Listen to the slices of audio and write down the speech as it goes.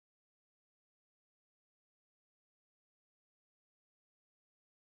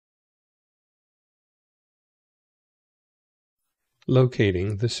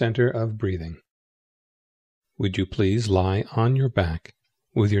Locating the center of breathing. Would you please lie on your back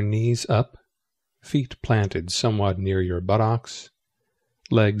with your knees up, feet planted somewhat near your buttocks,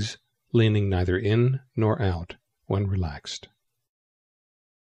 legs leaning neither in nor out when relaxed.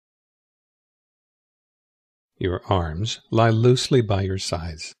 Your arms lie loosely by your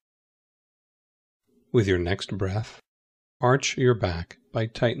sides. With your next breath, arch your back by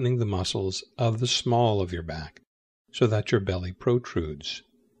tightening the muscles of the small of your back so that your belly protrudes.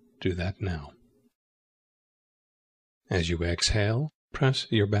 Do that now. As you exhale, press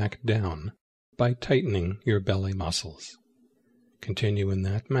your back down by tightening your belly muscles. Continue in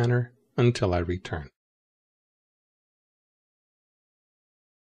that manner until I return.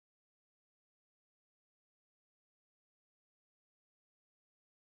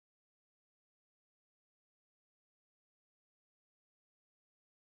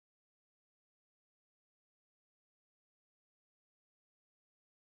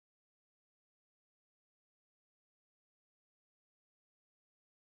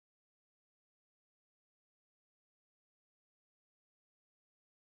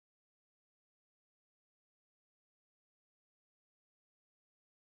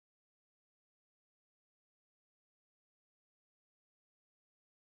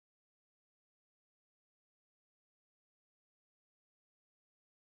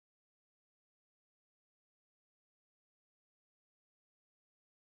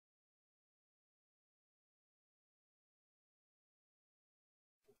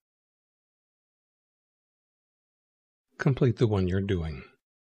 Complete the one you're doing.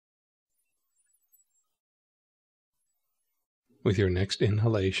 With your next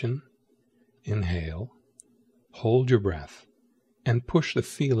inhalation, inhale, hold your breath, and push the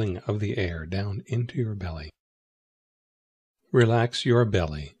feeling of the air down into your belly. Relax your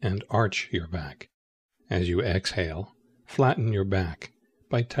belly and arch your back. As you exhale, flatten your back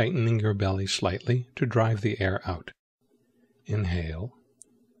by tightening your belly slightly to drive the air out. Inhale,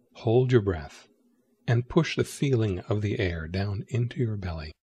 hold your breath, and push the feeling of the air down into your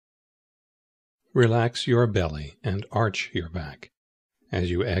belly. Relax your belly and arch your back. As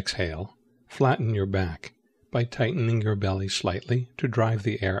you exhale, flatten your back by tightening your belly slightly to drive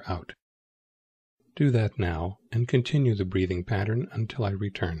the air out. Do that now and continue the breathing pattern until I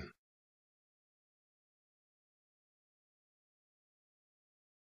return.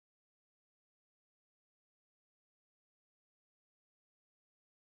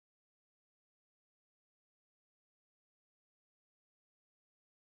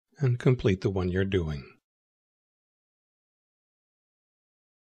 And complete the one you're doing.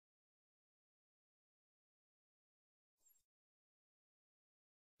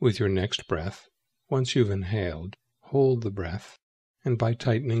 With your next breath, once you've inhaled, hold the breath, and by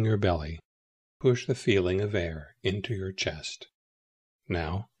tightening your belly, push the feeling of air into your chest.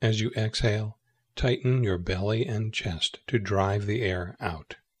 Now, as you exhale, tighten your belly and chest to drive the air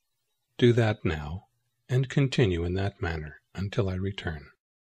out. Do that now, and continue in that manner until I return.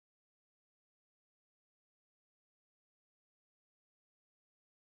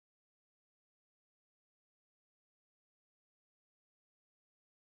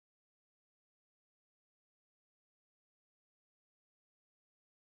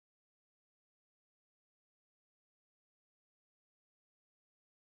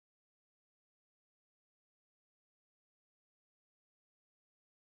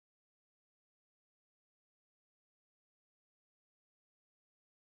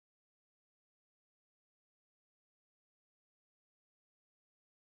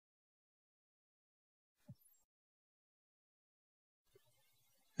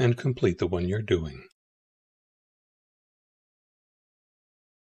 And complete the one you're doing.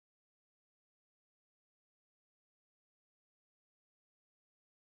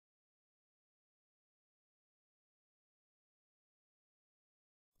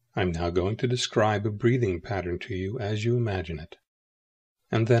 I'm now going to describe a breathing pattern to you as you imagine it,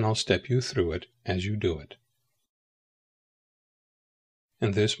 and then I'll step you through it as you do it.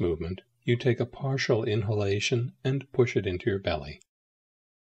 In this movement, you take a partial inhalation and push it into your belly.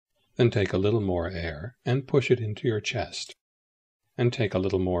 Then take a little more air and push it into your chest. And take a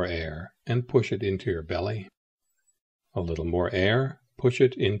little more air and push it into your belly. A little more air, push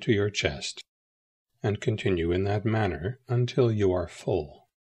it into your chest. And continue in that manner until you are full.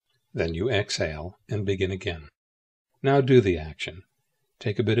 Then you exhale and begin again. Now do the action.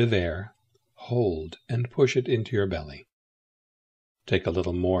 Take a bit of air, hold, and push it into your belly. Take a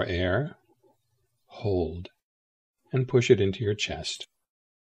little more air, hold, and push it into your chest.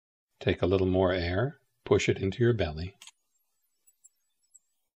 Take a little more air, push it into your belly,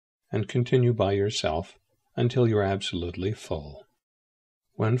 and continue by yourself until you're absolutely full.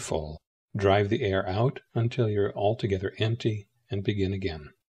 When full, drive the air out until you're altogether empty and begin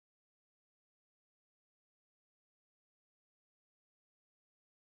again.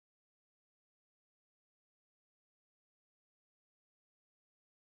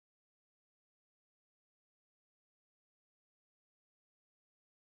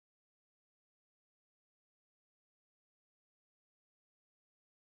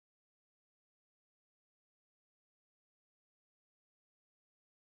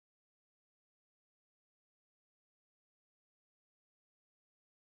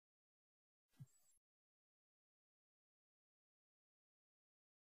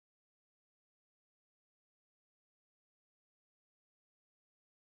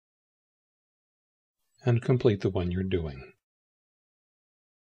 And complete the one you're doing.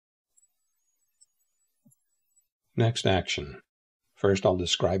 Next action. First I'll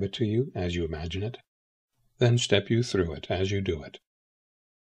describe it to you as you imagine it, then step you through it as you do it.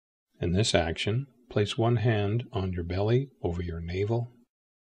 In this action, place one hand on your belly over your navel,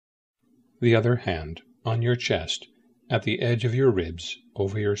 the other hand on your chest at the edge of your ribs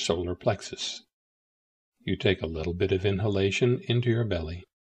over your solar plexus. You take a little bit of inhalation into your belly,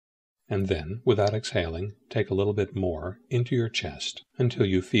 and then, without exhaling, take a little bit more into your chest until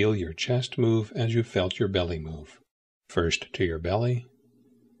you feel your chest move as you felt your belly move. First to your belly,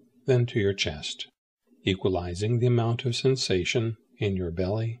 then to your chest, equalizing the amount of sensation in your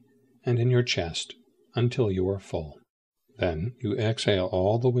belly and in your chest until you are full. Then you exhale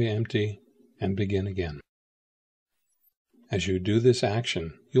all the way empty and begin again. As you do this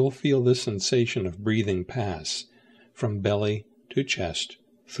action, you'll feel the sensation of breathing pass from belly to chest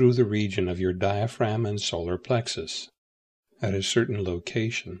through the region of your diaphragm and solar plexus. At a certain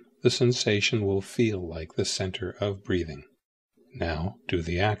location, the sensation will feel like the center of breathing. Now do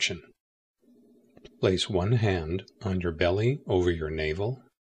the action. Place one hand on your belly over your navel,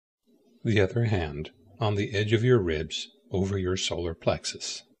 the other hand on the edge of your ribs over your solar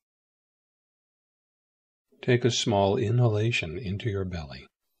plexus. Take a small inhalation into your belly.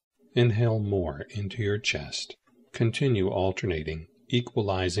 Inhale more into your chest. Continue alternating,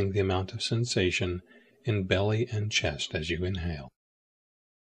 equalizing the amount of sensation in belly and chest as you inhale.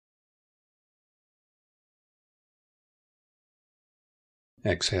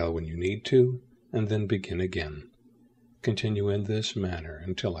 Exhale when you need to, and then begin again. Continue in this manner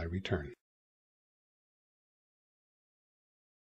until I return.